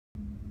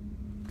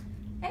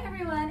Hey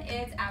everyone,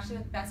 it's Ashley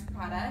with Best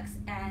Products,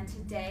 and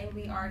today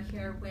we are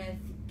here with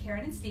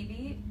Karen and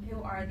Stevie,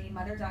 who are the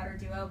mother-daughter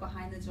duo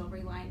behind the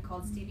jewelry line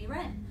called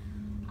StevieWren.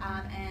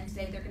 And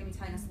today they're going to be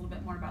telling us a little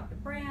bit more about the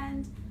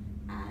brand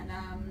and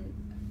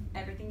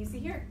everything you see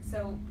here.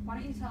 So why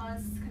don't you tell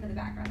us kind of the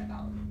background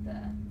about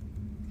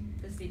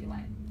the Stevie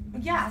line?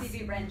 Yes.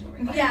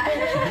 StevieWrenjewelry line.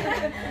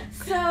 Yeah.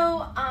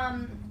 So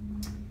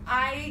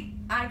I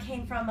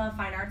came from a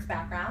fine arts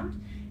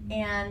background,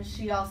 and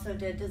she also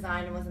did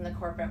design and was in the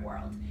corporate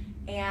world.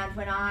 And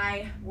when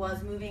I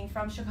was moving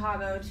from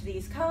Chicago to the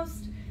East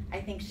Coast,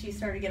 I think she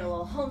started to get a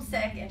little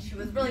homesick, and she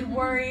was really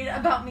worried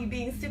about me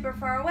being super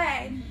far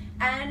away.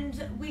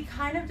 And we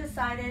kind of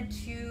decided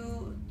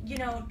to,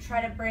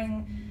 try to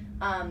bring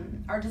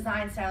our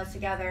design styles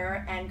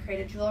together and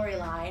create a jewelry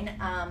line.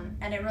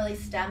 And it really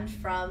stemmed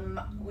from,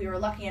 we were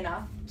lucky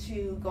enough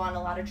to go on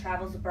a lot of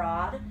travels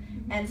abroad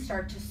and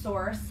start to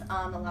source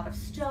a lot of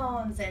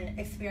stones and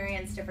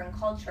experience different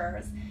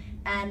cultures.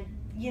 And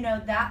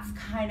that's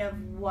kind of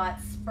what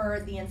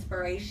spurred the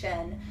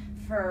inspiration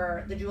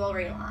for the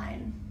jewelry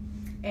line.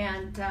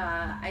 And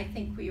I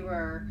think we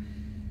were,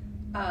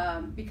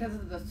 because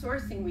of the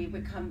sourcing, we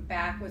would come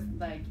back with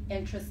like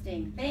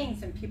interesting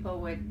things, and people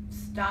would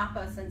stop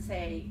us and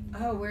say,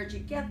 oh, where'd you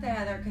get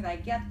that? Or could I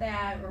get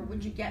that? Or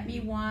would you get me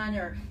one?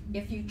 Or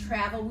if you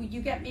travel, would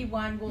you get me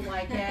one? We'll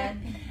like it.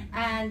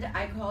 And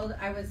I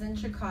was in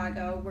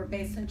Chicago. We're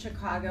based in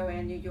Chicago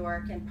and New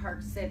York and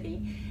Park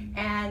City.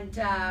 And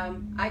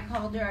I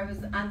called her. I was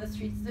on the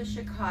streets of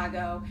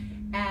Chicago,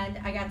 and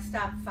I got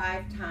stopped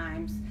 5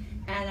 times.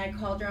 And I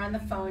called her on the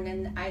phone,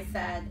 and I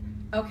said,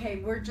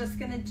 okay, we're just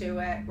going to do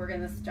it. We're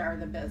going to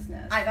start a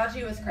business. I thought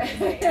she was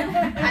crazy.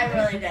 I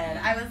really did.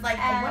 I was like,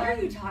 what are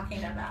you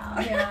talking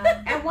about?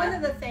 Yeah. And one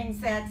of the things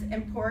that's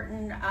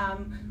important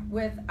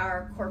with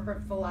our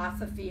corporate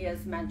philosophy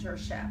is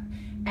mentorship.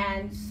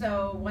 And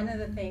so one of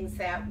the things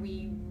that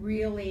we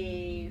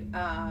really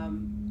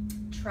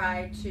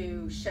try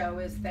to show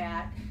is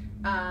that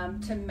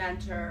to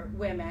mentor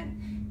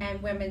women. And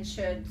women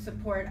should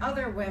support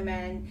other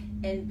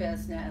women in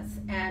business.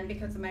 And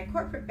because of my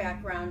corporate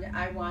background,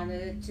 I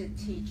wanted to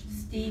teach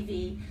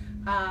Stevie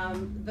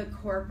the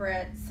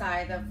corporate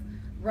side of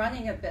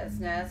running a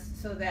business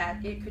so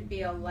that it could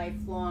be a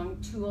lifelong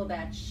tool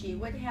that she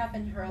would have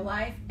in her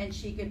life and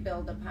she could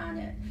build upon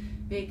it,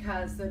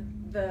 because the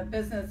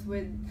business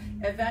would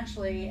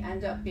eventually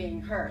end up being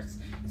hers.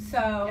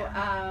 So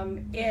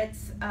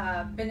it's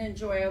been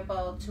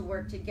enjoyable to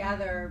work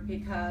together,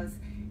 because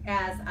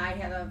as I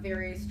had a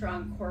very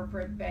strong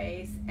corporate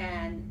base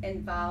and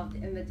involved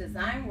in the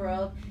design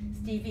world,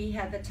 Stevie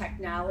had the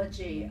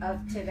technology of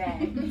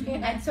today.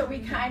 And so we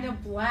kind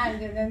of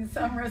blend, and in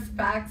some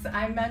respects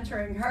I'm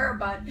mentoring her,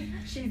 but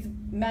she's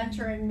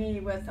mentoring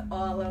me with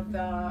all of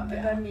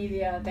the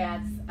media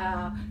that's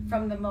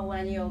from the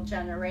millennial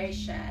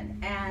generation.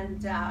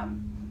 And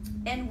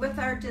with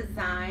our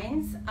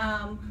designs,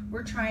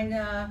 we're trying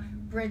to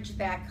bridge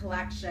that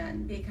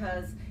collection,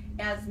 because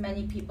as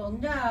many people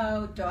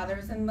know,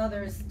 daughters and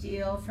mothers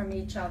steal from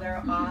each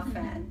other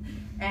often.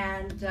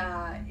 And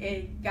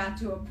it got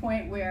to a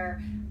point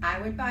where I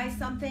would buy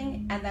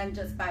something and then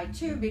just buy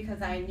 2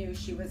 because I knew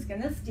she was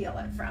going to steal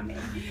it from me.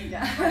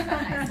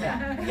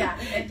 Yeah,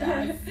 it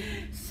does.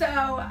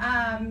 So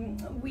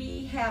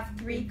we have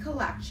 3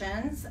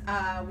 collections.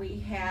 We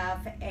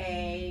have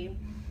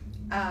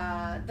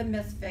the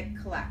Misfit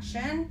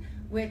collection,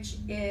 which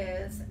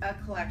is a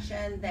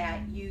collection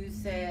that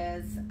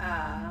uses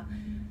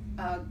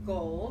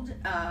gold,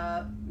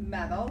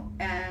 metal,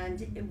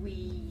 and we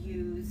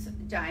use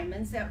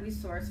diamonds that we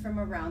source from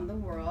around the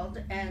world.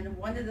 And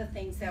one of the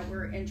things that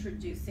we're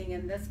introducing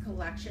in this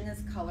collection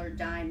is colored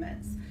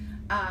diamonds.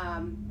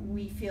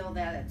 We feel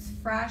that it's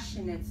fresh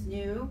and it's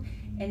new,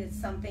 and it's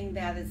something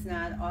that is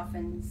not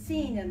often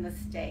seen in the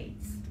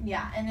States.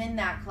 Yeah, and in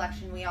that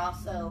collection we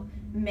also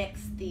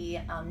mix the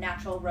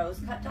natural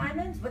rose cut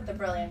diamonds with the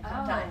brilliant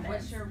cut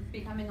diamonds, which are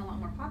becoming a lot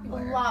more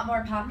popular. A lot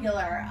more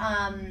popular.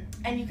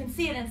 And you can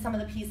see it in some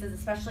of the pieces,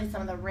 especially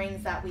some of the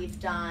rings that we've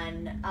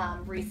done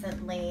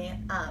recently.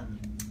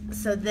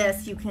 So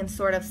this, you can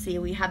sort of see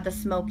we have the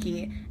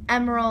smoky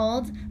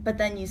emerald, but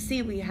then you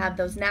see we have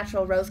those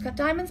natural rose cut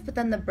diamonds, but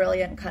then the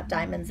brilliant cut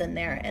diamonds in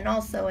there. And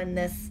also in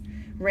this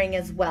ring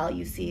as well,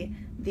 you see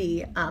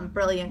the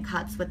brilliant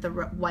cuts with the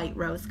white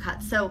rose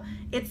cuts. So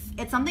it's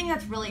something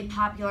that's really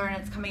popular and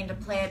it's coming into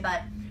play,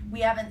 but we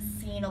haven't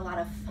seen a lot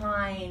of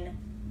fine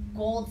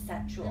gold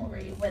set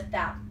jewelry with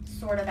that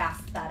sort of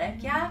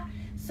aesthetic yet.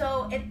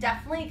 So it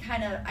definitely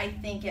kind of, I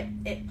think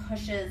it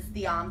pushes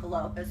the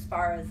envelope as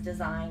far as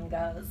design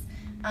goes.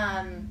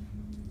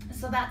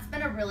 So that's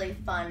been a really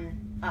fun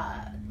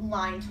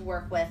line to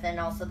work with. And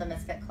also the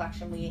Misfit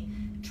collection, we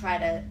try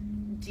to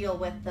deal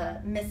with the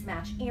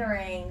mismatched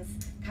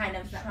earrings, kind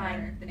of trying.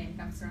 Where the name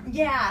comes from?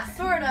 Yeah,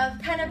 sort of,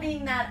 kind of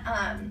being that,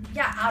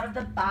 out of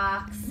the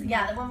box.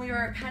 Yeah, when we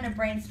were kind of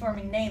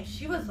brainstorming names,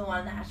 she was the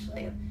one that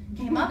actually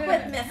came up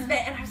with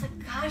Misfit, and I was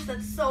like, gosh,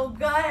 that's so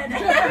good. And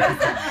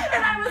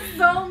I was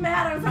so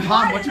mad. I was like,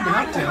 Mom, what you been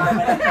up to?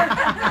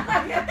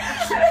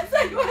 I was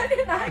like, why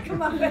didn't I come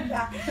come up with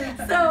that.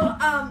 So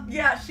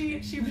yeah, she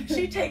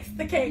takes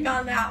the cake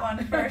on that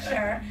one for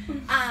sure.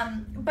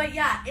 But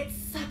yeah, it's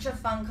such a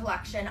fun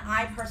collection.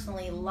 I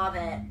personally love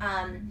it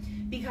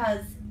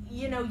because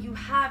you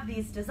have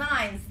these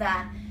designs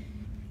that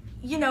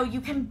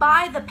you can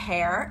buy the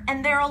pair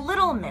and they're a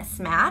little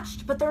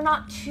mismatched, but they're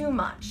not too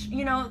much.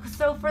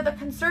 So for the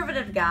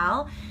conservative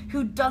gal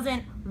who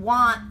doesn't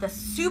want the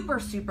super,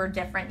 super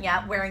different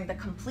yet, wearing the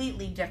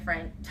completely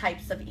different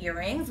types of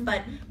earrings,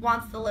 but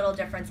wants the little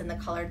difference in the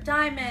colored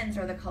diamonds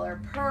or the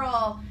colored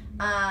pearl,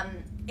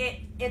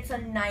 it's a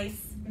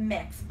nice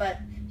mix. But,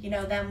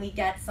 then we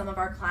get some of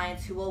our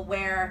clients who will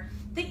wear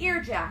the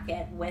ear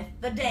jacket with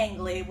the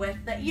dangly, with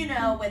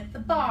the, with the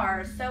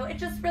bars. So it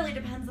just really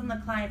depends on the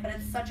client, but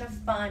it's such a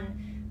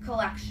fun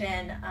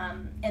collection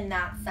in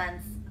that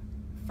sense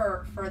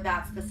for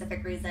that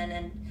specific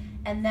reason.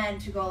 And then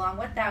to go along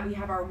with that, we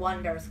have our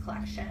Wonders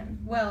collection.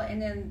 Well,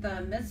 and in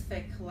the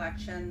Misfit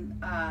collection,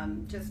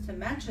 just to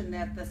mention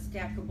that the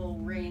stackable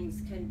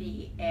rings can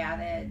be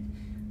added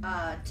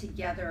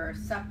together or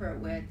separate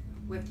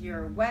with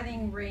your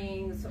wedding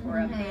rings or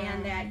a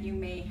band that you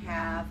may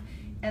have.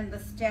 And the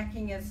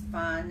stacking is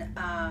fun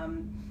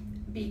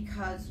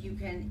because you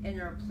can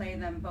interplay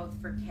them both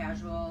for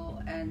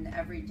casual and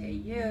everyday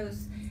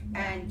use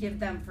and give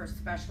them for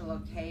special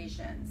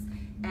occasions.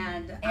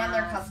 And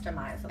they're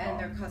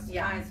customizable.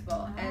 Yeah.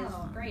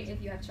 Oh, great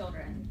if you have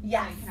children.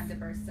 Yes. So you can have the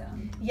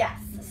birthstone. Yes.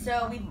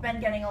 So we've been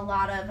getting a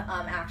lot of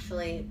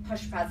actually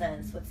push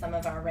presents with some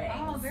of our rings.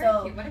 Oh,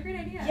 very cute. What a great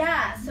idea.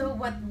 Yeah. So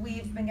what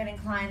we've been getting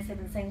clients, they've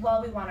been saying,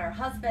 well, we want our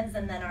husbands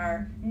and then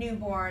our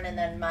newborn and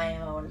then my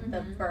own,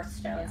 the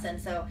birthstones. Yeah.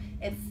 And so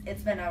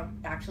it's been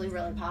actually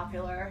really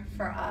popular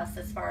for us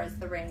as far as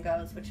the ring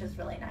goes, which is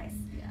really nice.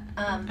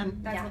 Yeah. And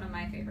that's one of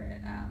my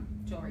favorite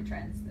jewelry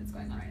trends that's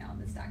going on right now,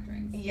 the stacked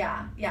rings.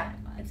 Yeah,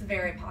 it's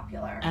very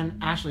popular. And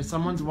Ashley,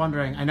 someone's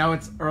wondering, I know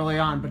it's early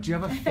on, but do you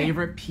have a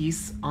favorite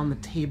piece on the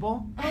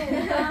table? Oh,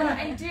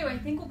 I do. I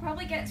think we'll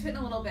probably get to it in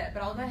a little bit,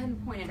 but I'll go ahead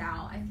and point it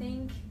out. I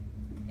think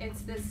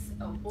it's this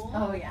opal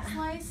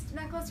sliced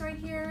necklace right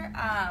here.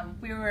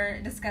 We were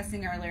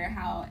discussing earlier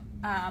how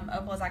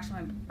opal is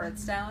actually my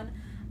birthstone,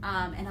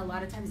 and a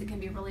lot of times it can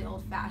be really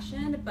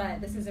old-fashioned, but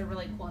this is a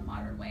really cool and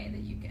modern way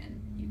that you can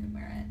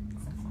wear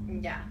it. So.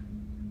 Yeah.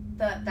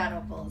 That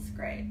opal is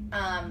great.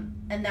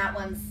 And that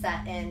one's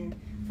set in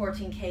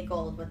 14K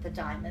gold with the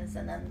diamonds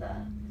and then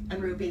the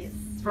rubies.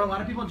 For a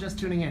lot of people just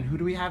tuning in, who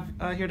do we have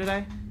here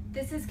today?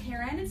 This is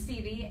Karen and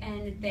Stevie,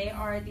 and they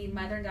are the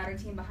mother and daughter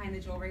team behind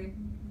the jewelry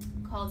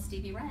called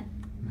StevieWren.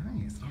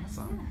 Nice,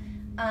 awesome.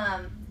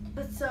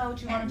 But so,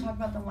 do you want to talk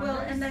about the Wonders?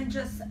 Well, and then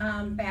just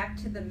back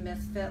to the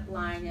Misfit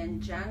line in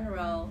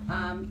general,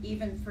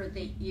 even for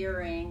the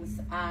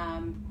earrings,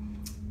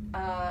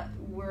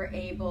 we're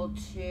able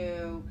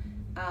to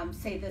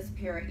say this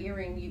pair of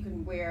earring, you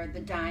can wear the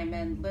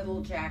diamond little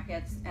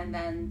jackets and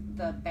then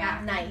the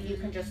back. At night, you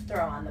can just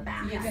throw on the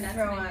back. You can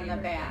throw on the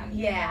back.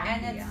 Yeah.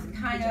 And it's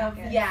kind of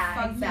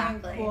funky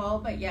and cool,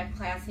 but yet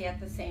classy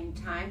at the same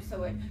time,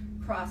 so it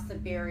crossed the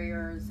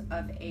barriers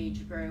of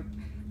age group.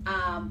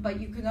 But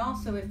you can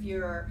also, if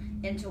you're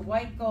into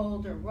white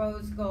gold or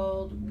rose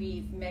gold,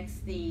 we've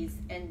mixed these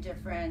in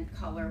different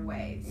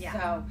colorways. Yeah.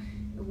 So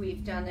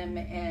we've done them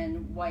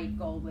in white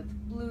gold with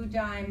blue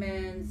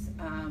diamonds.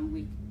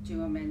 We do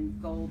them in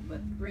gold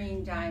with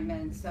green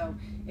diamonds. So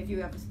if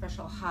you have a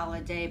special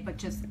holiday but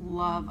just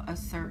love a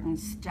certain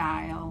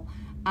style,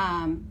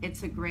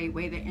 it's a great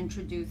way to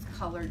introduce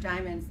colored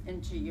diamonds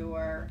into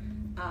your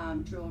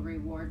jewelry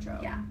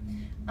wardrobe. Yeah.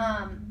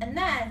 And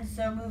then,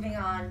 so moving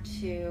on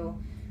to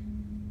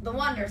the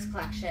Wonders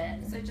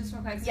collection. So just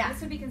real quick, so this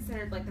would be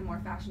considered like the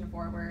more fashion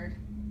forward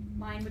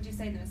line, would you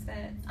say, the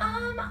Misfit?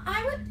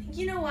 I would,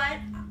 you know what?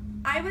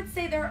 I would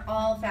say they're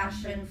all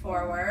fashion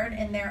forward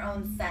in their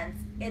own sense.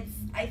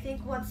 I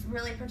think what's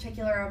really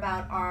particular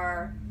about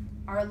our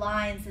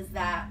lines is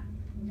that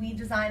we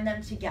design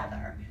them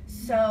together.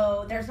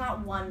 So there's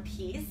not one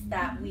piece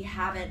that we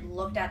haven't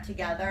looked at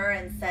together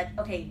and said,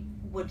 okay,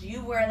 would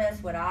you wear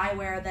this? Would I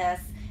wear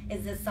this?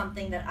 Is this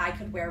something that I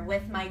could wear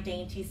with my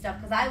dainty stuff?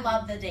 Because I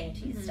love the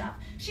dainty stuff.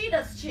 She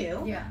does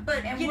too. Yeah.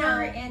 But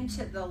we're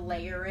into the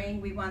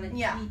layering. We want to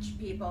teach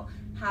people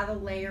how to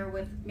layer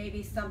with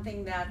maybe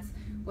something that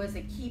was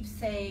a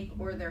keepsake,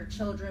 or their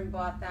children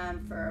bought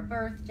them for a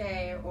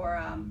birthday,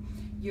 or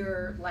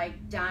your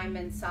like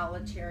diamond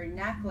solitaire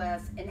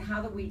necklace, and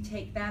how do we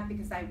take that,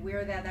 because I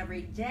wear that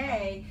every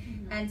day,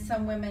 and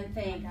some women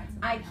think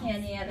I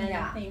can't add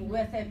anything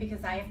with it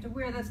because I have to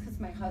wear this because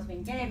my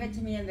husband gave it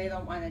to me and they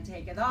don't want to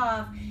take it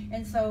off.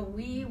 And so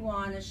we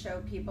want to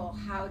show people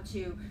how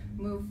to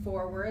move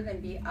forward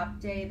and be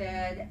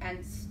updated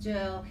and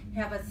still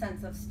have a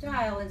sense of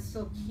style and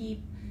still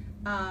keep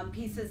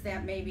pieces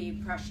that may be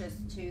precious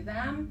to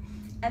them.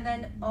 And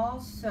then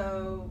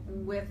also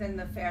within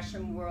the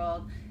fashion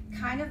world,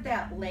 kind of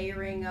that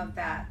layering of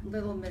that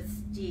little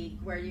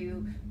mystique where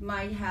you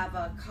might have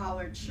a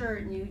collared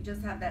shirt and you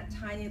just have that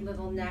tiny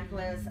little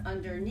necklace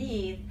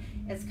underneath.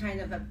 as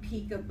kind of a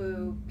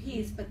peekaboo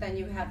piece, but then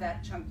you have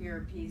that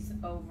chunkier piece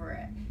over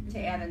it to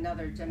add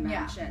another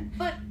dimension.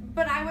 Yeah.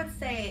 But I would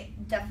say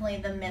definitely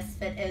the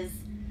misfit is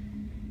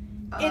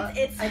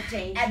it's a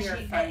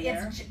daintier,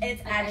 funnier.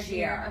 It's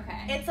edgier.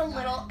 Okay. It's a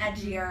little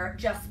edgier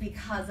just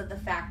because of the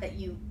fact that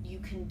you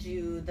can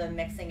do the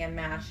mixing and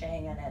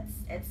matching, and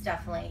it's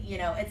definitely, you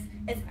know,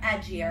 it's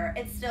edgier.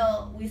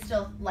 We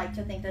still like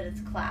to think that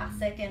it's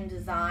classic in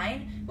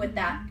design with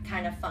that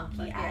kind of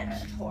funky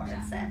edge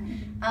towards it.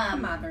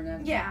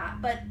 Modern. Yeah,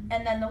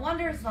 and then the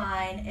Wonders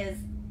line is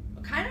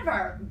kind of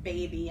our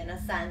baby in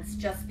a sense,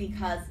 just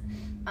because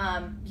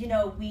you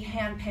know, we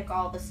handpick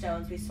all the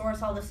stones, we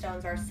source all the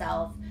stones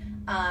ourselves.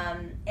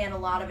 And a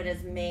lot of it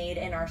is made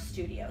in our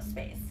studio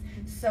space.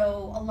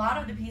 So a lot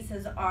of the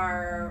pieces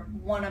are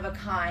one of a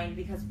kind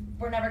because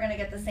we're never going to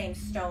get the same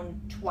stone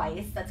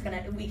twice.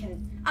 We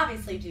can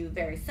obviously do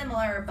very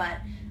similar, but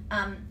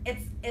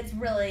it's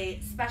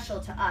really special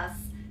to us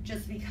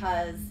just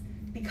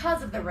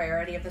because of the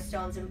rarity of the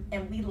stones,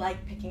 and we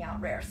like picking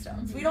out rare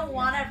stones. We don't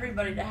want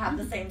everybody to have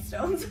the same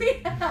stones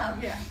we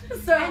have. Yeah.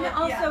 So, and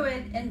also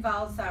it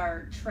involves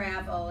our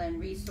travel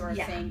and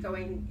resourcing,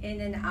 going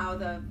in and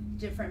out of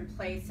different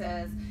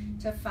places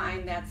to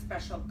find that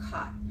special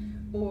cut.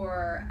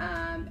 Or,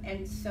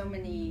 and so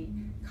many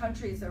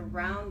countries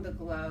around the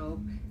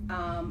globe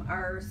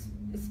are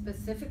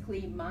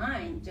specifically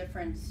mine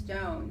different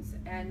stones.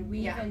 And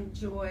we've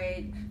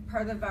enjoyed,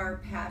 part of our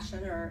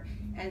passion,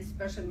 and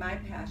especially my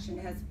passion,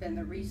 has been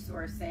the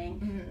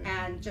resourcing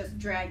and just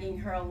dragging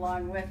her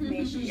along with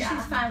me. She's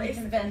finally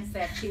convinced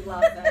that she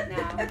loves it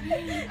now.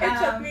 It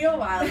took me a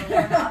while to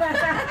warm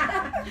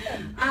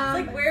up.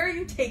 Like, where are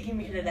you taking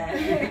me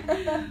today?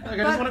 Like,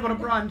 I just want to go to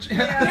brunch.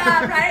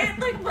 Yeah, right?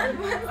 Like, when's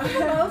the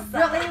most?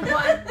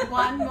 Really,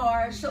 one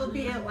more. She'll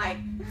be like,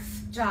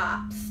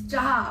 stop,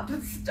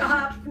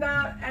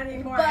 not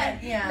anymore.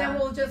 But, then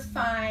we'll just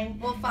find.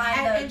 We'll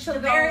find the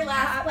very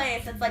last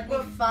place. It's like we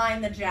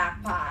find the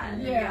jackpot.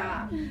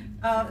 Yeah.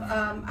 Of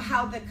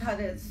how the cut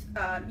is,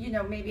 you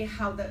know, maybe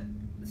how the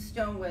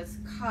stone was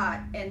cut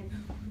and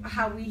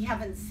how we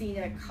haven't seen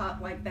it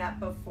cut like that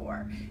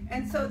before.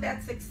 And so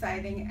that's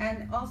exciting.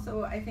 And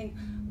also, I think,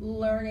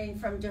 learning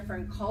from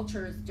different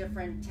cultures,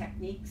 different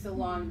techniques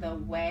along the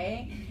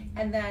way,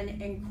 and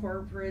then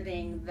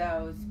incorporating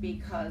those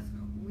because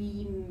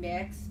we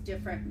mix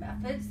different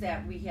methods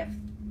that we have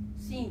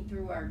seen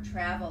through our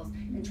travels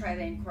and try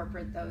to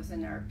incorporate those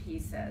in our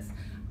pieces.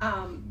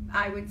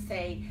 I would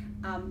say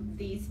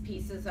these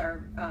pieces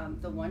are,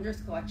 the Wonders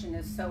collection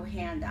is so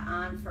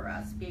hand-on for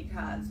us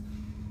because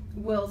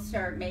we'll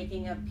start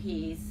making a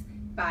piece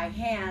by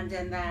hand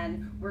and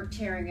then we're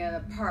tearing it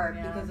apart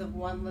because of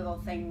one little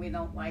thing we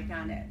don't like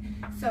on it.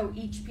 So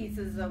each piece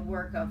is a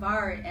work of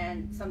art,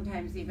 and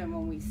sometimes even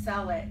when we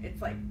sell it,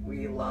 it's like,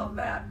 we love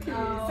that piece.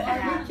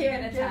 And we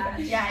can't attach.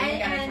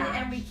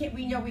 And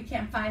we know we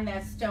can't find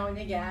that stone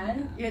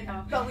again. You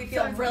know. But we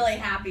feel really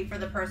happy for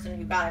the person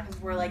who got it because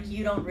we're like,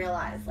 you don't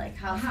realize like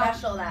how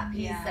special that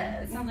piece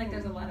is. It sounds like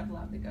there's a lot of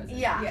love that goes into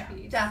each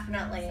piece.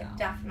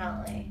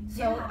 Definitely.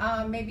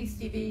 So maybe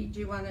Stevie,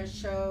 do you want to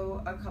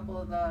show a couple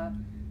of the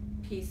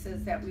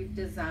pieces that we've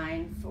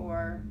designed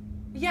for?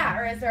 Yeah,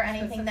 or is there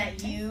anything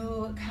that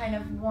you kind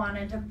of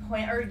wanted to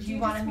point, or do you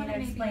want me to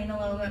explain a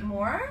little bit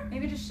more?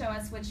 Maybe just show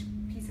us which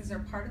pieces are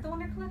part of the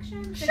Wonder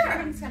Collection? Sure.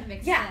 Everything's kind of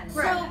mixed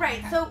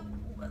in. So,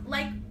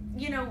 like,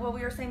 you know, what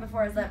we were saying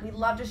before is that we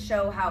love to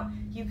show how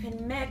you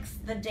can mix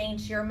the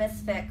daintier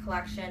Misfit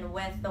collection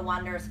with the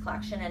Wonders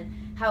collection and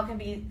how it can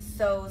be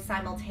so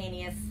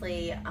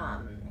simultaneously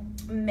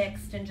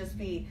mixed and just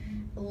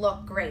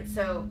look great.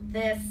 So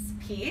this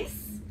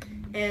piece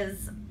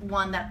is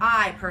one that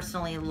I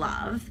personally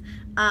love.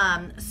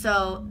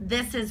 So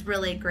this is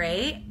really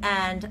great,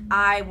 and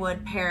I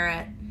would pair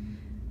it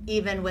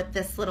even with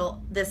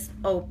this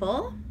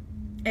opal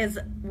is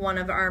one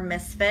of our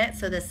Misfit.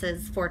 So this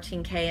is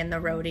 14K in the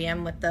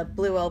rhodium with the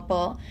blue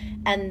opal,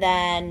 and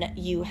then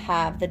you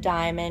have the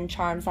diamond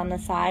charms on the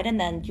side, and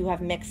then you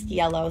have mixed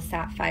yellow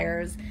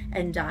sapphires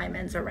and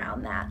diamonds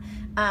around that.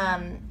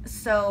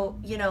 So,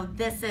 you know,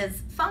 this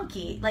is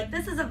funky. Like,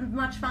 this is a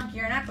much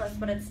funkier necklace,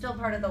 but it's still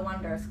part of the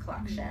Wonders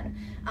collection.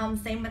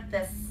 Same with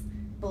this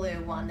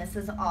blue one. This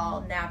is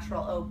all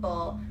natural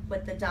opal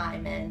with the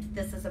diamond.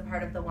 This is a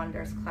part of the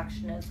Wonders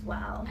collection as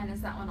well. And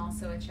is that one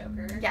also a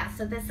choker? Yeah,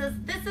 so this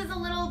is a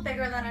little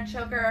bigger than a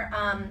choker,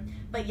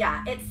 but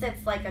yeah, it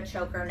sits like a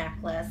choker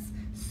necklace.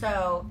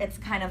 So it's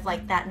kind of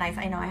like that nice,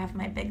 I know I have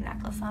my big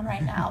necklace on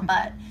right now,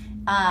 but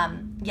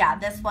yeah,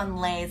 this one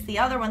lays. The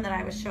other one that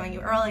I was showing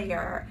you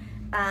earlier,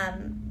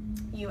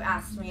 you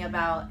asked me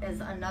about,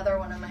 is another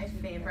one of my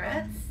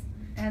favorites.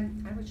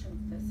 And I would show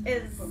this.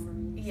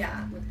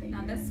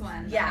 Now this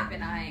one I've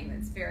been eyeing,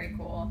 that's very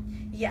cool.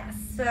 Yes,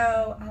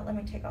 so let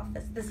me take off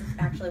this. This is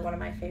actually one of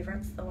my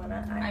favorites, the one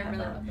I really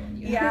love the one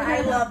you have. Yeah,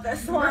 I love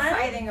this one. We're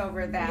fighting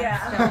over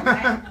that stone,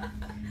 right?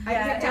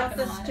 I picked out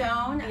the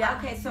stone. Yeah.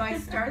 Okay, so I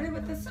started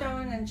with the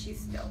stone and she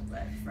stole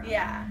it from me.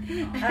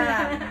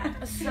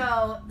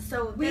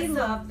 So we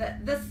love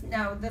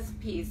this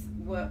piece.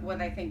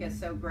 what I think is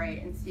so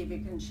great, and Stevie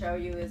can show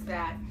you, is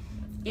that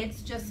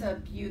it's just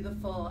a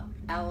beautiful,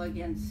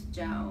 elegant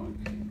stone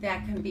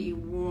that can be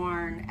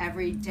worn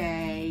every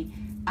day,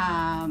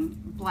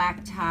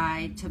 black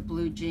tie to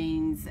blue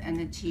jeans and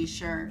a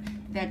t-shirt,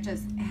 that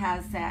just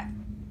has that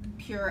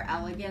pure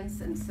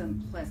elegance and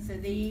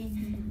simplicity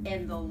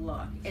in the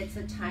look. It's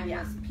a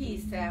timeless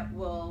piece that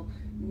will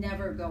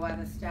never go out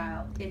of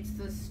style. It's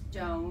the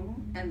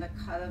stone and the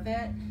cut of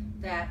it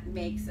that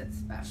makes it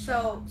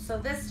special. So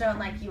this stone,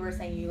 like you were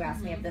saying, you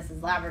asked me if this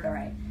is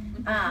labradorite.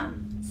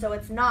 So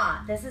it's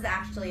not. This is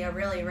actually a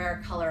really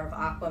rare color of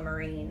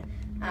aquamarine.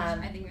 Which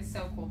I think is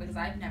so cool because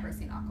I've never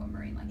seen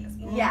aquamarine like this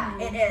before. Yeah,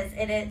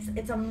 it is.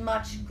 It's a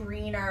much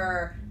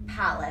greener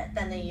palette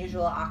than the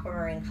usual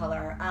aquamarine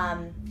color.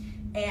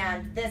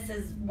 And this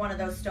is one of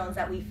those stones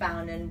that we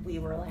found and we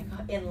were like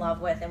in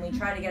love with, and we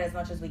tried to get as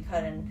much as we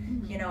could,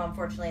 and you know,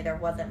 unfortunately there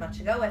wasn't much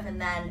to go with. And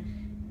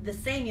then the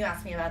same, you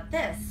asked me about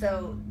this.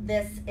 So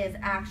this is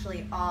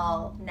actually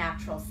all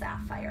natural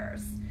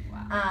sapphires.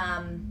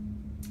 Wow.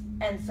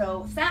 And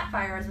so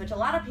sapphires, which a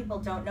lot of people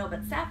don't know,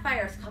 but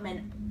sapphires come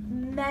in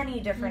many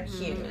different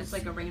hues. It's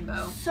like a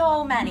rainbow.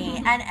 So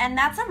many. And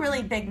that's a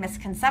really big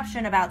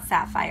misconception about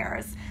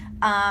sapphires,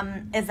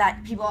 is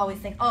that people always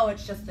think, oh,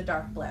 it's just the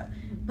dark blue.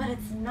 But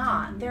it's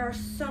not. There are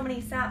so many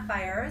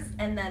sapphires.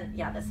 And then,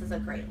 yeah, this is a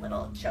great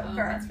little choker. Oh,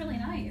 that's really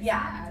nice.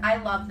 Yeah, I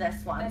love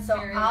this one. That's so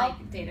very I'll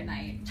like day to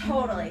night.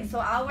 totally. So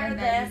I'll wear And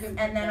then this,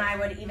 and then I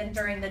would, even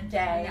during the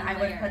day, And then I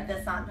would layer put it.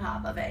 this on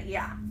top of it.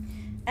 Yeah.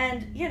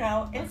 And, you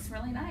know, It's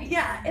really nice.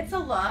 yeah, it's a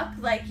look.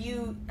 Like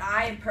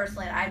I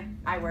personally,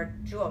 I wear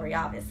jewelry,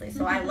 obviously,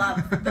 so I love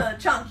the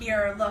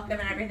chunkier look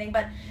and everything.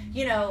 But,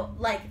 you know,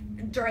 like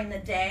during the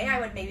day, I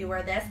would maybe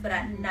wear this, but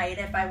at night,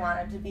 if I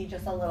wanted to be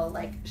just a little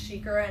like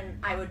chicer, and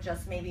I would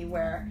just maybe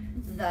wear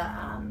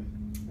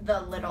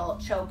the little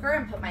choker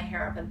and put my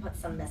hair up and put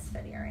some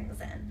misfit earrings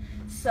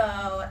in.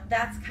 So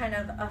that's kind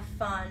of a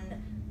fun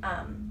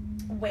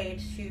way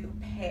to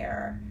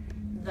pair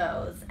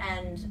those.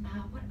 And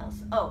what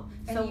else? Oh,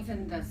 And so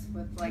even this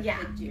with like Yeah.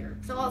 the deer.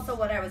 so also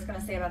what I was going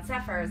to say about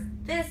sapphires,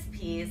 this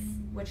piece,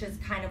 which is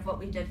kind of what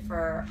we did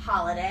for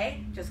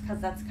holiday, just because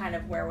that's kind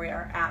of where we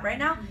are at right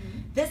now,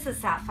 this is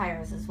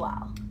sapphires as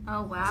well.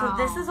 Oh wow.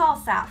 So this is all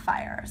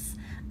sapphires.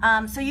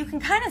 So you can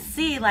kind of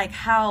see like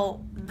how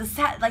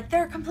like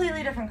they're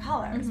completely different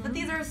colors, but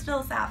these are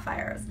still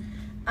sapphires.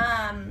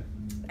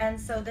 And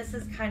so this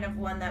is kind of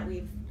one that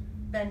we've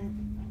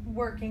been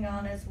working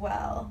on as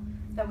well,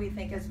 that we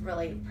think is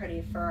really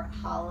pretty for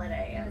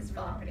holiday. It is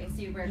really pretty.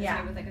 So you wear it Yeah.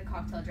 today with like a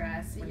cocktail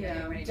dress. When Yeah.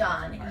 you're ready to go to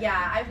Done. the party.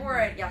 Yeah, I wore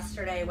it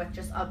yesterday with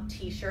just a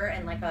t-shirt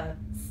and like a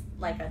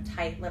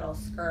tight little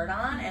skirt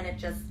on, and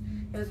it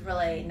was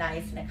really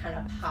nice, and it kind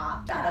of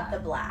popped out of the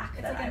black.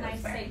 It's that like I a was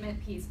nice wearing.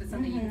 statement piece, but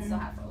something you can still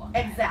have for a long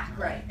time.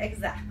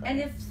 Exactly. And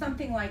if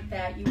something like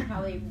that, you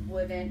probably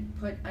wouldn't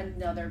put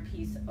another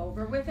piece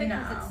over with it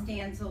because No. it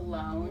stands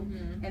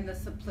alone, and the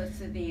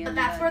simplicity. But And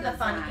that's where the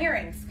fun design.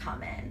 earrings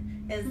come in.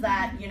 Is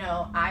that, you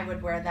know, I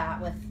would wear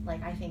that with,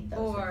 like, I think those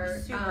Or are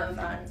super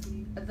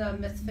fun. the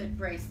misfit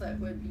bracelet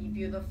would be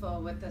beautiful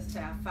with the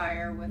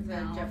sapphire with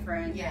the No.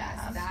 different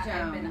Yes, that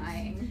I've been stones.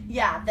 eyeing.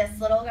 Yeah, this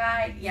little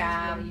guy,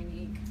 yeah. It's really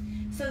unique.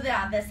 So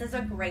yeah, this is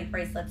a great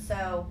bracelet.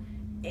 So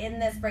in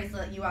this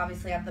bracelet, you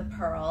obviously have the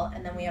pearl,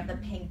 and then we have the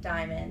pink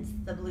diamonds,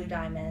 the blue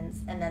diamonds,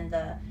 and then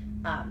the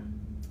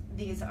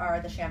these are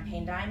the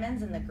champagne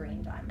diamonds and the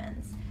green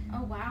diamonds.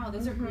 Oh wow,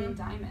 those are green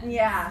diamonds.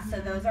 Yeah, so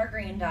those are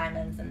green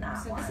diamonds in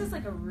that So one. this is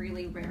like a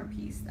really rare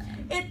piece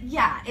then.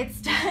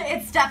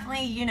 It's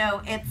definitely, you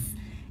know,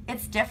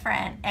 it's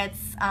different.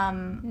 It's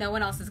No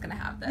one else is gonna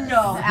have this.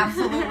 no,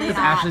 absolutely not.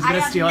 Ashley's gonna I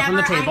have steal it from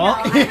the never- table.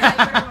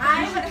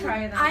 I would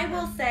try that. I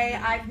will say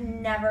I've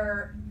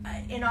never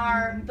in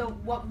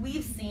what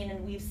we've seen,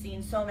 and we've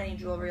seen so many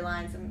jewelry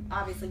lines, and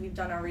obviously we've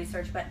done our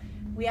research, but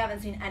we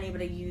haven't seen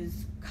anybody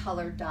use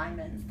colored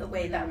diamonds the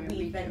way that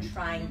we've been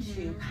trying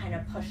to kind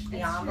of push the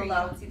It's true, you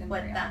envelope don't see them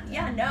with very them. often.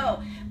 Yeah,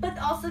 no. But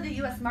also the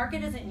U.S.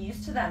 market isn't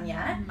used to them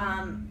yet,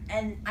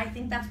 and I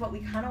think that's what we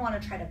kind of want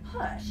to try to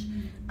push,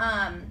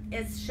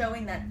 is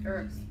showing that,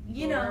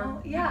 you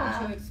know, people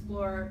to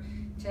explore,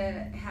 to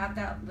have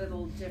that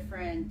little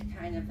different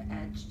kind of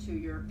edge to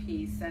your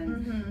piece,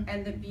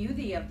 and the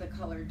beauty of the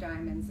colored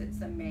diamonds.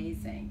 It's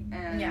amazing,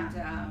 and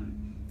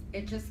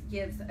it just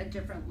gives a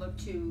different look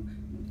to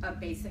a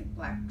basic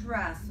black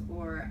dress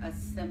or a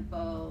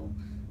simple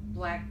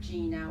black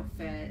jean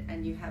outfit,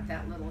 and you have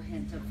that little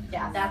hint of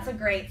Yeah, that's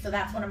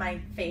that's one of my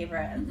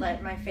favorite,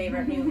 my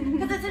favorite new,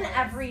 because it's an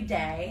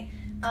everyday,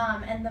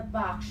 and the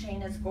box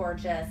chain is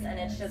gorgeous, and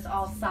it's just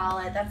all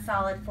solid. That's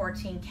solid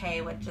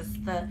 14K with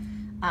just the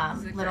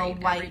This is a little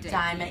great white everyday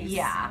diamond. piece.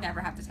 Yeah. You never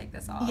have to take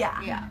this off.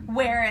 Yeah.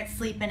 Wear it,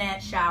 sleep in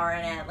it, shower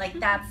in it. Like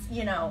that's,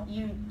 you know,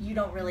 you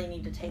don't really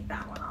need to take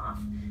that one off.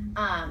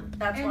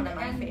 That's one of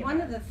my favorites.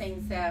 One of the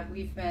things that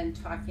we've been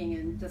talking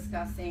and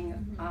discussing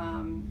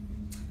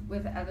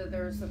with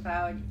editors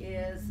about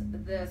is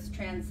this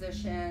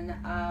transition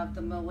of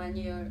the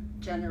millennial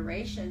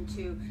generation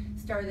to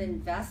start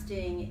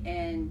investing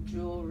in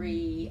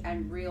jewelry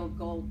and real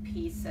gold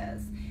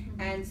pieces.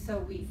 And so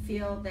we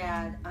feel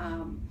that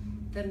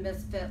the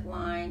Misfit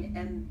line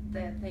and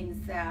the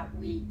things that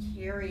we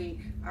carry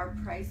are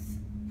price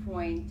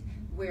point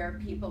where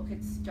people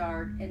could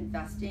start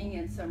investing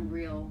in some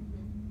real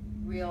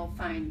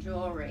fine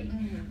jewelry,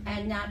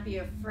 and not be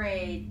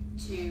afraid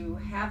to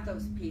have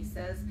those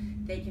pieces.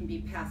 They can be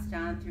passed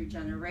on through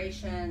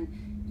generation.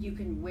 You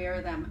can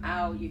wear them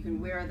out. You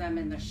can wear them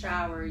in the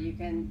shower. You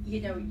can,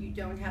 you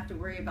don't have to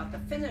worry about the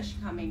finish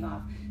coming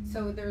off.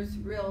 So there's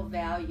real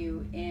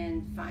value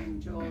in fine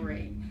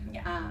jewelry.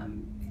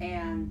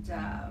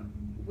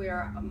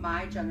 Where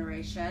my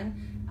generation,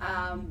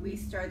 we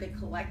started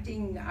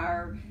collecting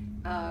our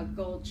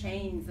gold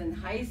chains in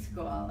high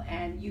school,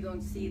 and you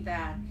don't see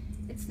that.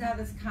 It's not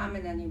as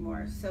common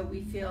anymore. So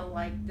we feel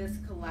like this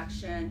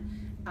collection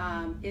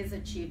is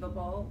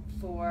achievable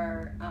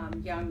for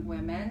young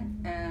women,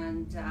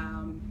 and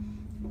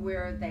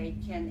where they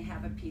can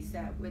have a piece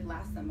that would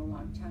last them a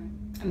long time.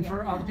 And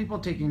for all the people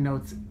taking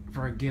notes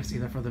for gifts,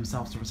 either for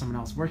themselves or for someone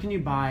else, where can you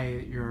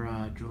buy your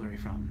jewelry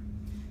from?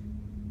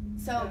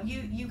 So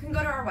you can go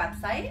to our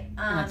website.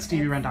 And that's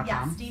StevieWren.com.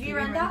 Yeah,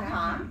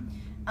 StevieWren.com.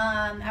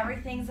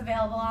 Everything's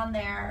available on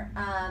there.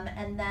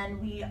 And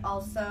then we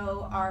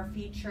also are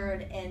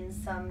featured in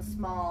some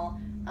small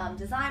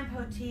design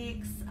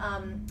boutiques.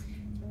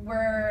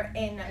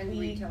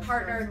 We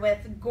partnered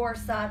with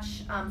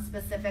Gorsuch,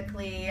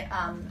 specifically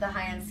the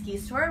high-end ski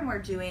store, and we're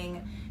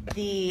doing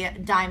the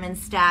diamond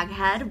stag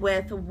head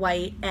with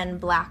white and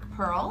black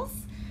pearls.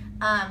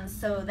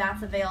 So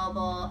that's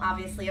available,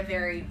 obviously a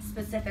very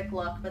specific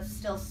look, but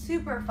still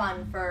super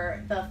fun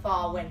for the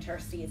fall-winter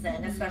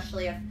season,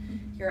 especially if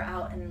you're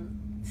out and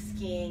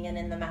skiing and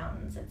in the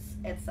mountains.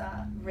 It's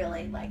a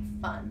really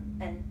fun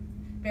and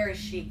very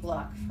chic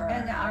look for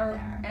out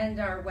there. And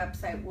our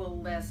website will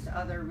list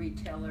other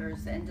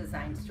retailers and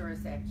design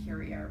stores that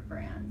carry our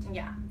brand.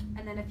 Yeah.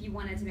 And then if you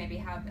wanted to maybe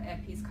have a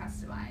piece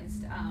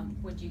customized,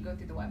 would you go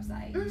through the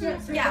website? Yeah,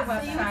 so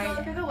you would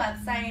go through the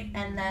website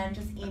and then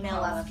just email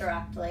us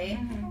directly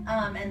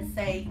and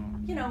say,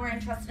 we're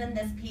interested in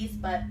this piece,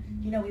 but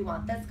we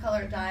want this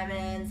color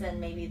diamonds and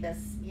maybe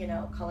this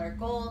color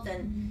gold,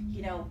 and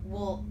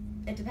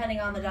depending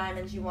on the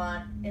diamonds you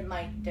want, it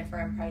might differ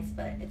in price,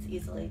 but it's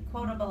easily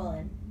quotable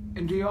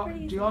and do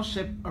you all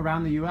ship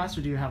around the U.S.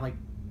 or do you have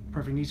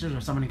perfect niches, or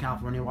someone in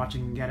California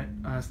watching and get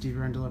it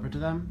StevieWren delivered to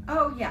them?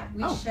 Oh yeah,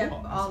 we ship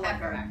cool. all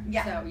over.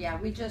 Yeah. So yeah,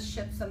 we just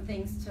shipped some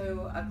things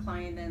to a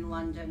client in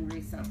London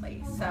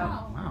recently. Oh, so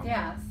wow.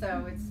 yeah,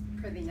 so it's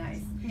pretty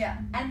nice. Yeah.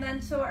 And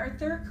then so our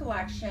third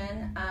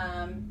collection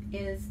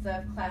is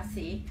the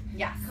Classique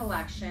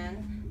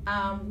collection.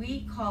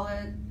 We call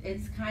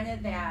it's kind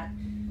of that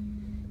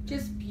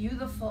just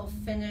beautiful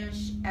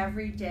finish,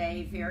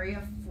 everyday, very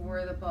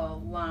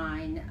affordable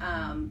line.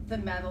 The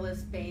metal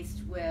is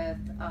based with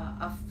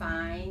a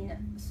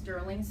fine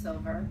sterling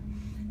silver,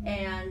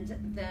 and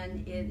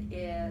then it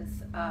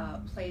is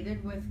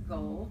plated with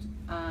gold.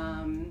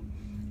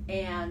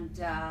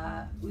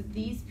 With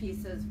these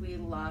pieces we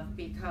love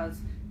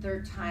because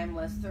they're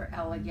timeless, they're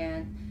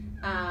elegant,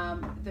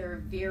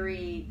 they're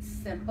very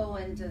simple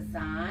in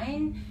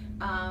design,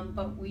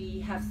 but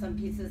we have some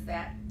pieces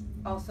that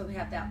also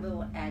have that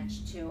little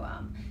edge to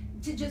them,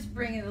 to just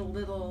bring it a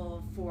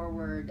little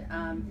forward,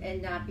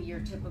 and not be your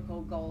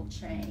typical gold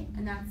chain.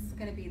 And that's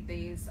going to be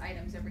these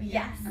items over here.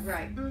 Yes.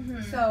 Right.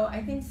 So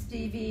I think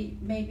Stevie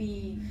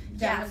maybe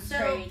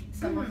demonstrate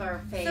some of our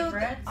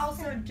favorites. So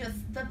also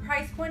just the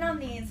price point on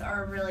these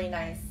are really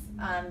nice,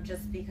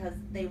 just because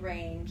they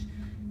range.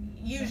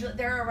 Usually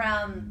they're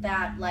around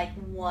that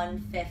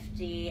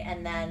 $150,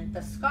 and then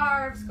the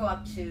scarves go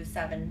up to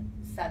 $700,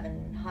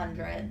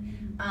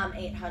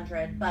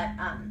 $800, but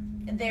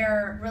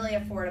they're really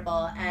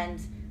affordable.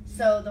 And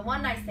so the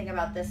one nice thing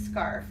about this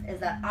scarf is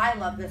that I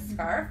love this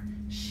scarf.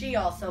 She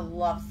also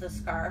loves the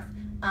scarf.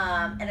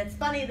 And it's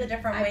funny the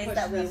different ways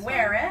that we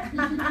wear it.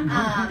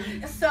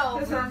 This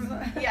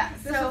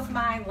is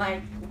mine,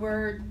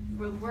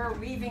 we're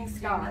weaving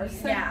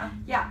scarves. Yeah,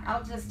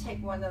 I'll just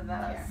take one of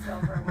the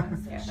silver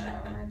ones to show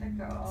her the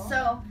gold.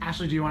 So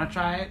Ashley, do you want to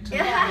try it? Why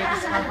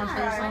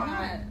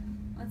not?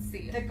 Let's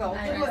see. The gold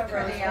I is love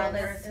pretty.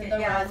 the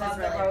rose is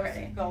really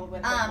pretty. Gold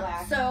with the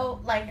black. So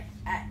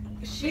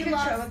she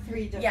loves. Show it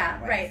 3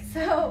 different ways. Right.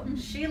 So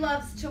she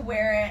loves to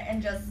wear it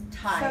and just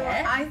tie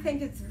it. I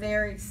think it's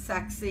very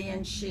sexy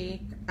and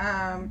chic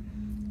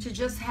to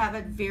just have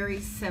it very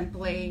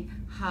simply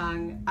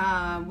hung,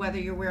 whether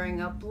you're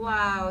wearing a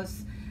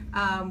blouse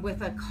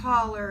with a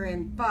collar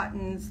and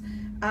buttons,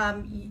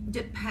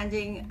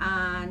 depending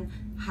on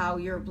how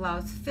your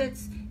blouse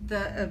fits,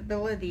 the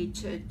ability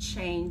to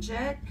change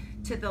it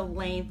to the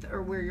length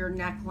or where your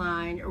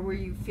neckline or where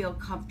you feel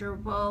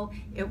comfortable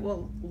it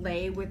will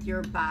lay with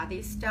your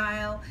body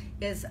style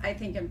is, I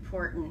think,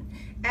 important.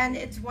 And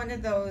it's one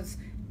of those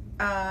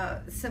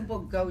simple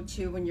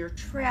go-to when you're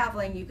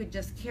traveling. You could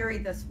just carry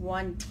this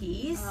one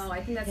piece. Oh,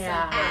 I think that's so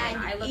and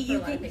good. I look you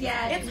for can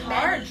get It's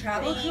hard. many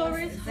Travel things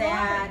jewelry is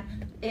that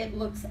hard. It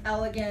looks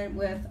elegant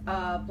with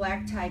a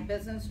black tie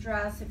business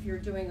dress. If you're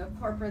doing a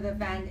corporate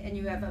event and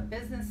you have a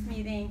business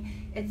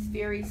meeting, it's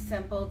very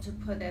simple to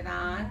put it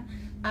on.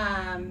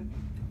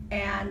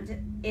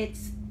 And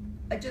it's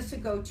just a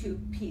go-to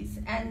piece.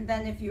 And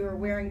then if you're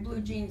wearing blue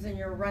jeans and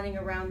you're running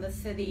around the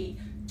city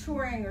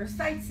touring or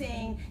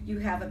sightseeing, you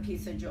have a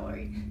piece of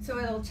jewelry. So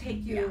it'll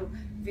take you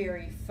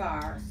very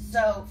far.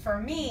 So for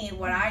me,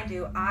 what I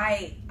do,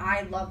 I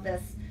love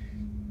this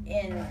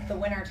in the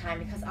winter time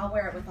because I'll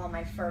wear it with all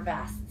my fur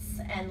vests,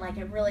 and like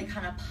it really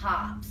kind of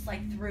pops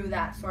like through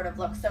that sort of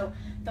look. So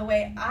the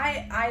way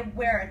I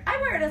wear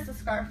it as a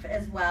scarf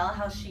as well,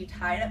 how she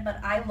tied it,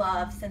 but I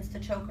love, since the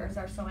chokers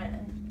are so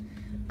in,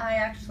 I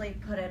actually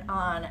put it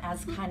on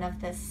as kind of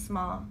this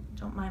small,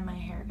 don't mind my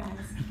hair,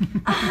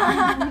 guys.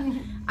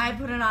 I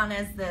put it on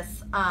as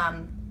this,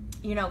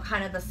 you know,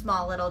 kind of the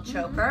small little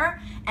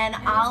choker, and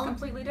It's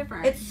completely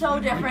different. It's so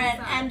different,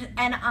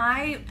 and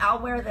I'll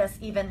wear this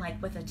even like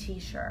with a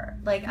t-shirt.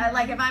 Like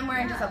if I'm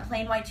wearing just a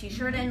plain white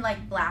t-shirt and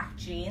like black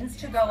jeans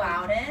to go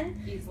out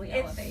in, easily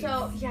it's elevates.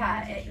 so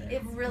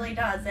it really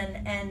does,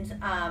 and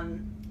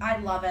I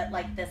love it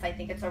like this. I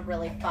think it's a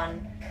really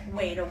fun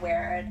way to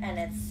wear it, and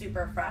it's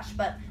super fresh.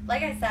 But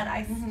like I said,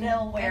 I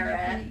still wear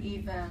and it.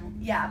 you can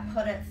Yeah,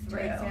 put it through.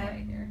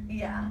 Right here.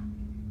 Yeah.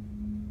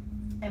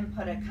 And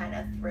put it kind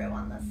of through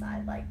on the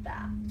side like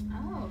that.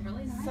 Oh,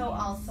 really nice. So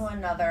also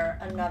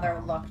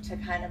another look to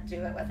kind of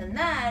do it with. And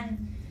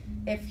then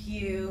if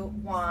you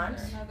want,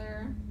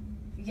 another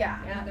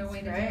yeah, way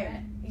to do great.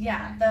 it.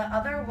 yeah, the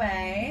other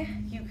way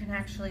you can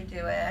actually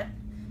do it.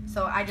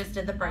 So I just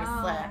did the bracelet.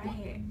 Oh,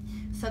 right.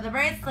 So the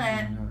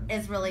bracelet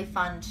is really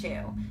fun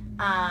too.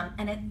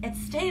 And it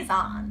stays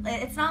on.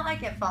 It's not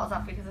like it falls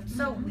off because it's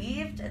so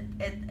weaved.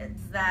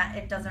 It's that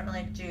it doesn't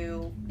really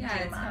do Yeah,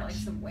 too it's much. got like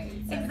some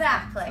weight. So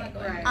Exactly. it's not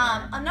going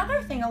Right.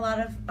 Another thing a lot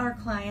of our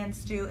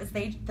clients do is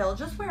they'll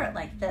just wear it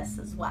like this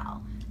as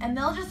well, and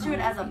they'll just do it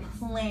as a nice.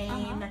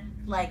 plain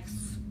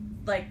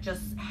like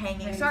just hanging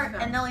Plain scarf,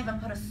 scarf. and they'll even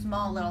put a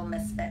small little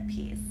misfit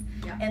piece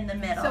in the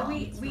middle. So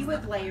we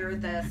would layer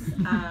this.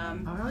 I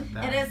like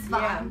that. It is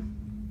fun. Yeah.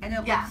 And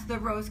it Yeah. looks the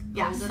rose gold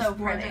Yeah, is so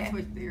gorgeous pretty.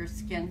 with your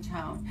skin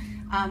tone.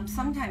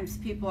 Sometimes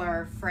people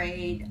are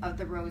afraid of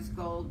the rose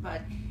gold,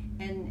 but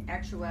in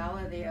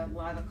actuality, a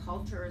lot of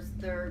cultures,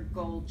 their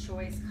gold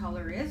choice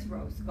color is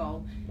rose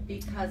gold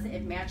because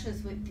it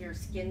matches with your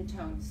skin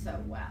tone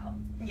so well.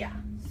 Yeah.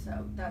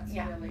 So that's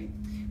Yeah. really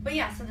But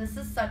yeah, so this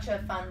is such a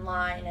fun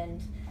line,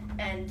 and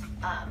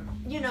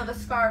you know, the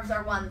scarves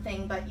are one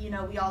thing, but you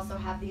know, we also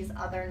have these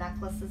other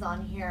necklaces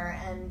on here,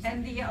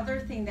 And the other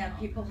thing that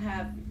people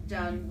have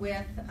done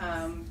with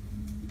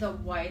the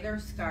wider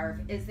scarf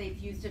is they've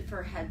used it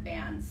for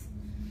headbands.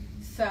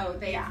 So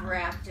they've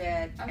wrapped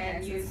it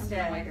and used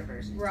it. Wider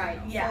version. Right.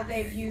 Yeah. So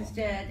they've used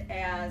it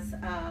as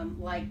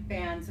like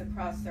bands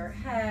across their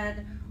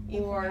head You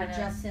or can kinda-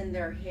 just in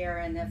their hair,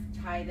 and have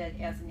tied it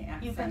as an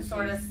accent. you can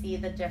sort of see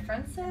the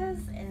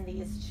differences in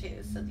these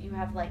two. So you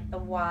have like the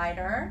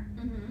wider,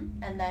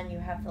 Mm-hmm. and then you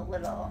have the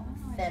little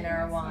Oh, I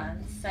thinner see.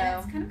 one. So And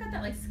it's kind of got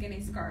that like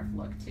skinny scarf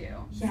look too.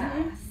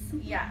 yes,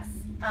 yes.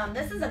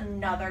 This is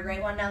another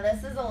great one. Now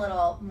this is a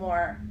little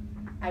more,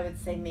 I would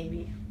say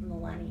maybe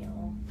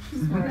millennial.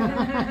 Sort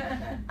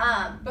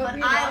of. But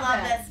we I love love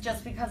it. this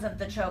just because of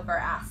the choker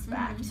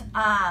aspect.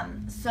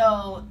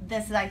 So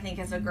this I think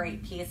is a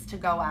great piece to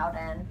go out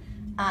in.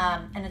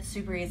 And it's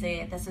super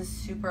easy. This is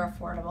super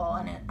affordable,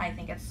 and I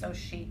think it's so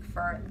chic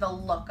for the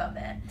look of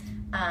it.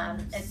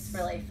 It's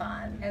really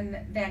fun. And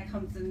that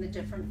comes in the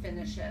different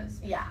finishes.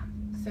 Yeah.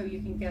 So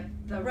you can get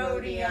the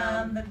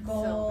Rhodium, the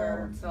gold,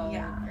 silver, gold.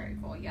 yeah. Very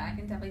cool. Yeah, I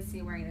can definitely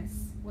see wearing this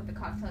with the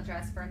cocktail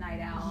dress for a night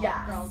out,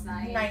 Yes. girls'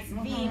 night. Nice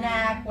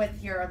V-neck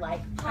with your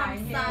like High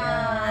pumps heels.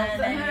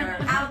 on, and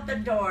you're out the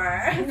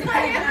door. Easy,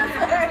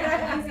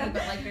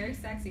 but like very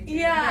sexy too.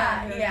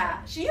 Yeah.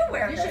 You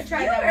wear You this. should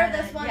try you that wear on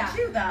this it, one yeah.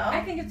 too, though.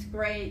 I think it's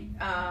great.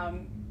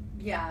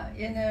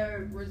 In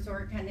a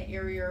resort kind of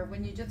area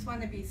when you just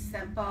want to be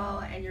simple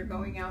and you're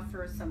going out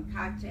for some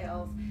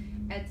cocktails,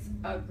 it's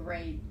a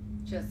great,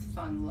 just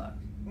fun look.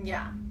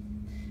 Yeah.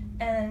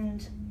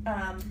 And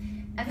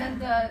then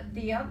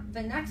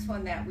the next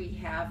one that we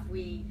have,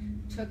 we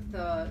took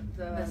the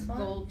This one?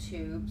 gold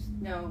tubes.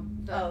 No,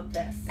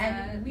 this.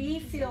 and we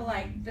feel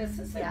like this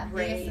is Yeah, a these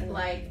great and-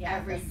 like yeah,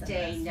 this and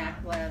everyday this.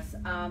 necklace,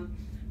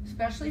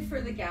 especially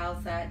for the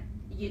gals that,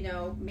 you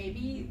know,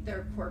 maybe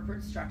their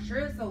corporate structure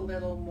is a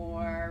little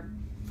more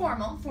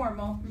Formal.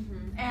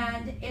 Mm-hmm.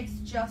 and it's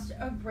just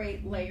a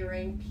great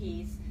layering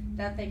piece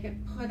that they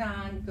could put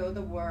on, go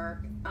to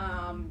work.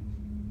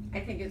 I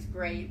think it's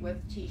great with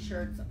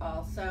t-shirts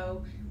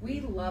also.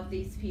 We love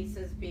these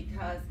pieces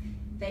because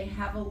they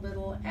have a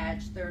little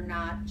edge. They're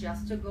not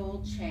just a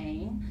gold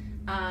chain.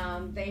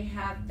 They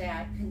have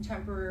that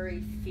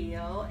contemporary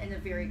feel in a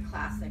very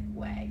classic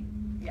way.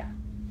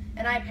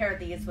 And I pair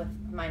these with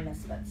my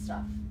Misfit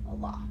stuff a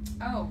lot.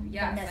 Oh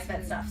yes, The I Misfit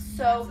can stuff.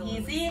 So absolutely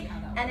easy, see how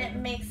that and would it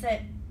makes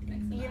it, mix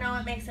and you know,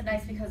 match. it makes it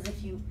nice because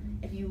if you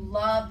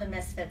love the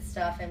Misfit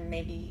stuff and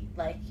maybe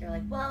like you're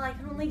like, well, I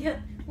can only get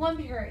one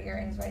pair of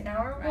earrings right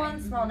now or Right,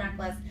 one small mhm.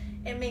 necklace,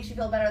 it makes you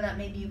feel better that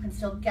maybe you can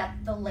still get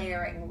the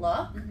layering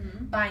look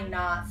by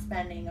not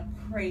spending a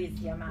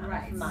crazy amount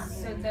of money.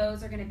 So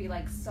those are going to be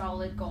like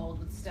solid gold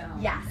with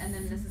stones. Yes. And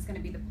then this is going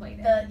to be the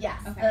plated. The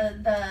Okay.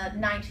 the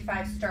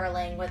 925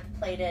 sterling with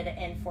plated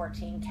in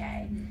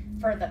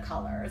 14K for the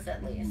colors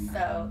at least.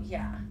 So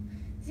yeah.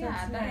 So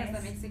Yeah, it's that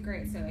nice. makes it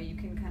great. So you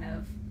can kind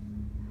of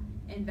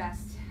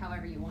invest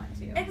however you want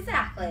to.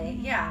 Exactly.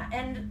 Yeah.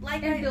 And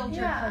build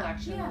your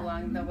collection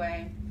along the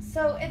way.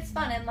 So it's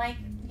fun, and like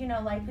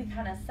we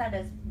kind of said,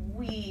 is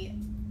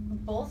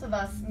both of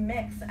us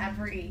mix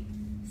every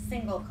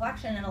single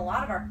collection, and a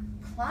lot of our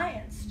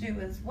clients do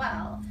as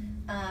well.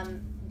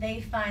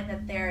 They find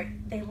that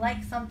they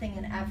like something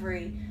in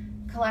every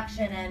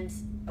collection, and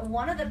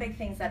one of the big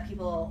things that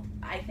people,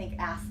 I think,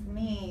 ask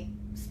me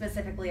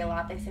specifically a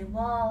lot, they say,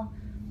 well,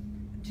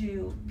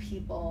 do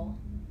people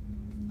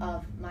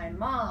of my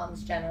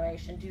mom's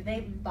generation, do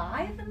they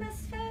buy the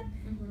Misfit?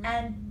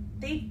 And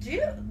they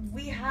do.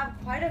 We have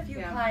quite a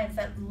few clients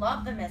that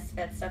love the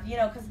Misfit stuff,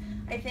 because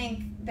I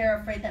think they're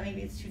afraid that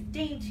maybe it's too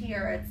dainty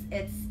or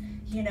it's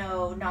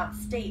not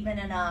statement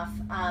enough.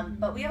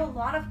 But we have a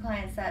lot of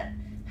clients that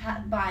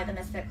buy the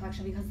Misfit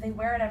collection because they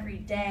wear it every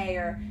day,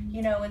 or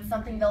it's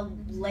something they'll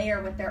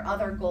layer with their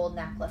other gold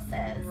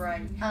necklaces.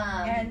 Right.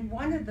 And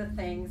one of the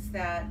things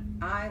that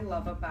I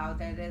love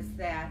about it is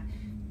that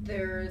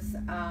there's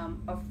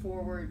a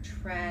forward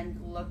trend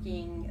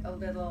looking a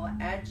little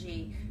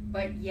edgy,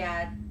 but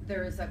yet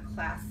there's a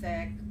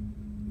classic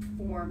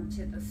form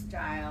to the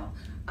style,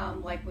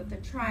 like with the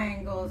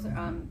triangles.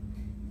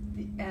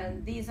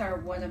 And these are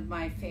one of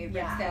my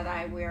favorites that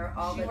I wear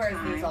all the time. She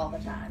wears these all the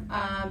time.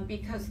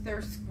 Because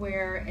they're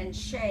square in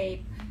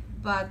shape,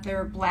 but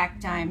they're black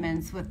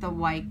diamonds with the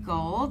white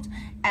gold.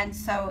 And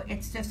so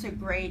it's just a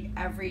great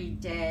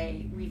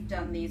everyday. We've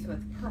done these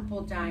with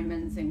purple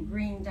diamonds and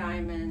green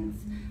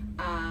diamonds,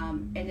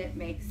 and it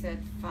makes it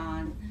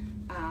fun.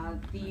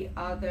 The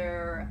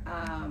other...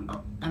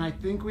 and I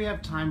think we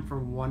have time for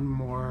one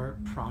more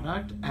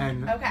product.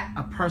 And Okay.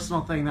 a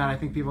personal thing that I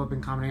think people have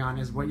been commenting on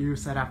is what you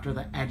said after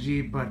the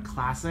edgy but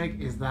classic.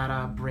 Is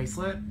that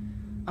bracelet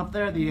up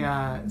there,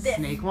 the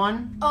snake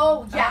one?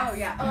 Oh, yes. Oh,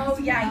 yeah. Oh,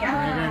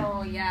 yeah.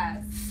 Oh,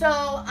 yes.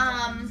 So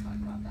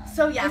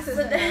yes, This is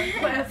in our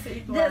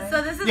classic line.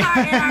 So this is in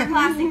our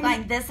classic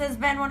line. This has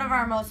been one of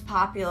our most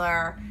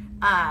popular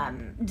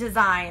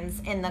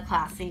designs in the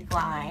classic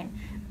line.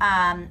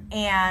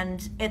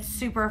 And it's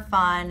super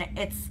fun.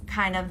 It's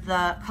kind of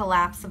the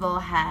collapsible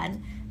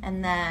head,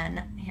 and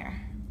then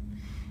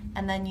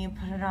you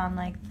put it on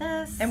like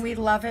this. And we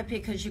love it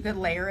because you could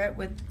layer it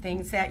with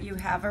things that you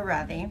have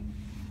already.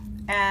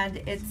 And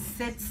it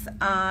sits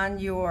on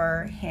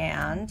your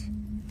hand.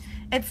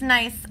 It's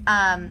nice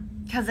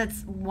because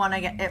it's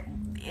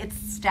it's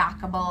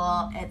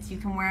stackable. You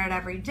can wear it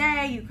every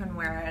day. You can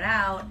wear it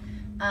out.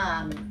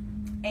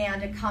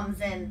 And it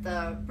comes in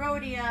the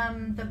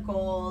rhodium, the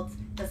gold,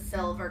 the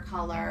silver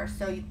color.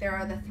 So there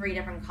are the 3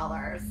 different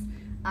colors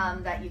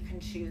that you can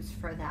choose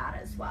for that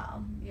as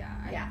well.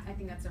 I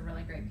think that's a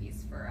really great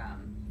piece for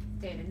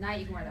day to night.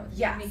 You can wear that with a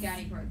Yes. evening gown,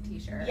 you can wear with a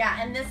t-shirt.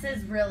 Yeah, and this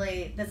is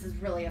really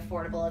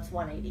affordable. It's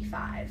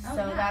 $185, Oh,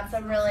 so yeah. that's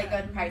a really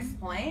good price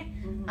point.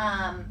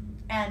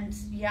 And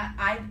yeah,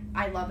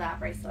 I love that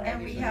bracelet.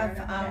 And we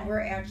have, we're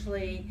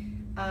actually,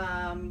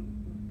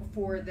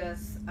 for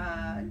this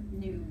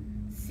new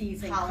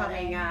season Holiday,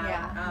 coming out,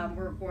 yeah.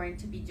 we're going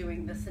to be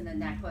doing this in a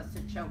necklace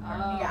to choker.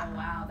 Oh, Yeah.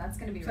 wow. That's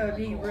going to be So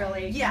really it'd be cool.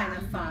 really Yeah. kind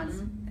of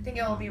fun. I think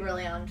it will be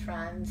really on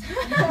trend. Yeah,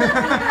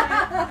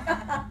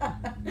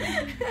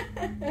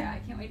 I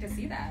can't wait to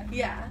see that.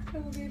 Yeah,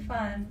 it will be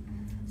fun.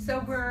 So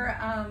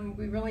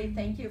we really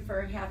thank you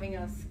for having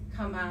us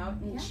come out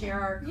and share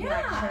our collection.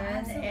 Yeah,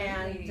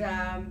 absolutely.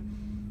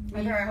 And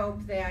we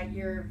hope that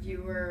your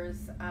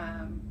viewers,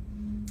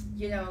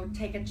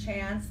 take a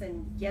chance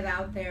and get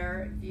out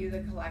there, view the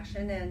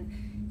collection, and,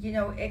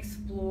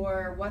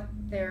 explore what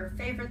their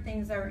favorite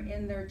things are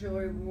in their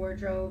jewelry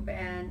wardrobe,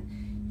 and,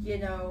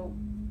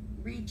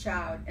 reach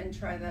out and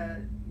try to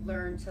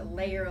learn to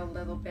layer a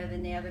little bit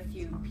and add a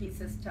few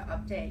pieces to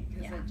update,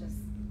 because it just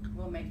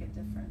will make a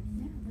difference.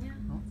 Yeah.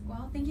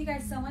 Well, thank you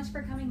guys so much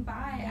for coming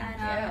by.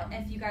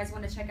 And if you guys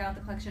want to check out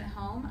the collection at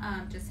home,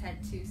 just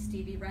head to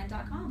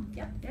StevieWren.com.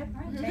 Yep. Yep.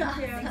 All right. Thank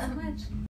you. Thanks so much.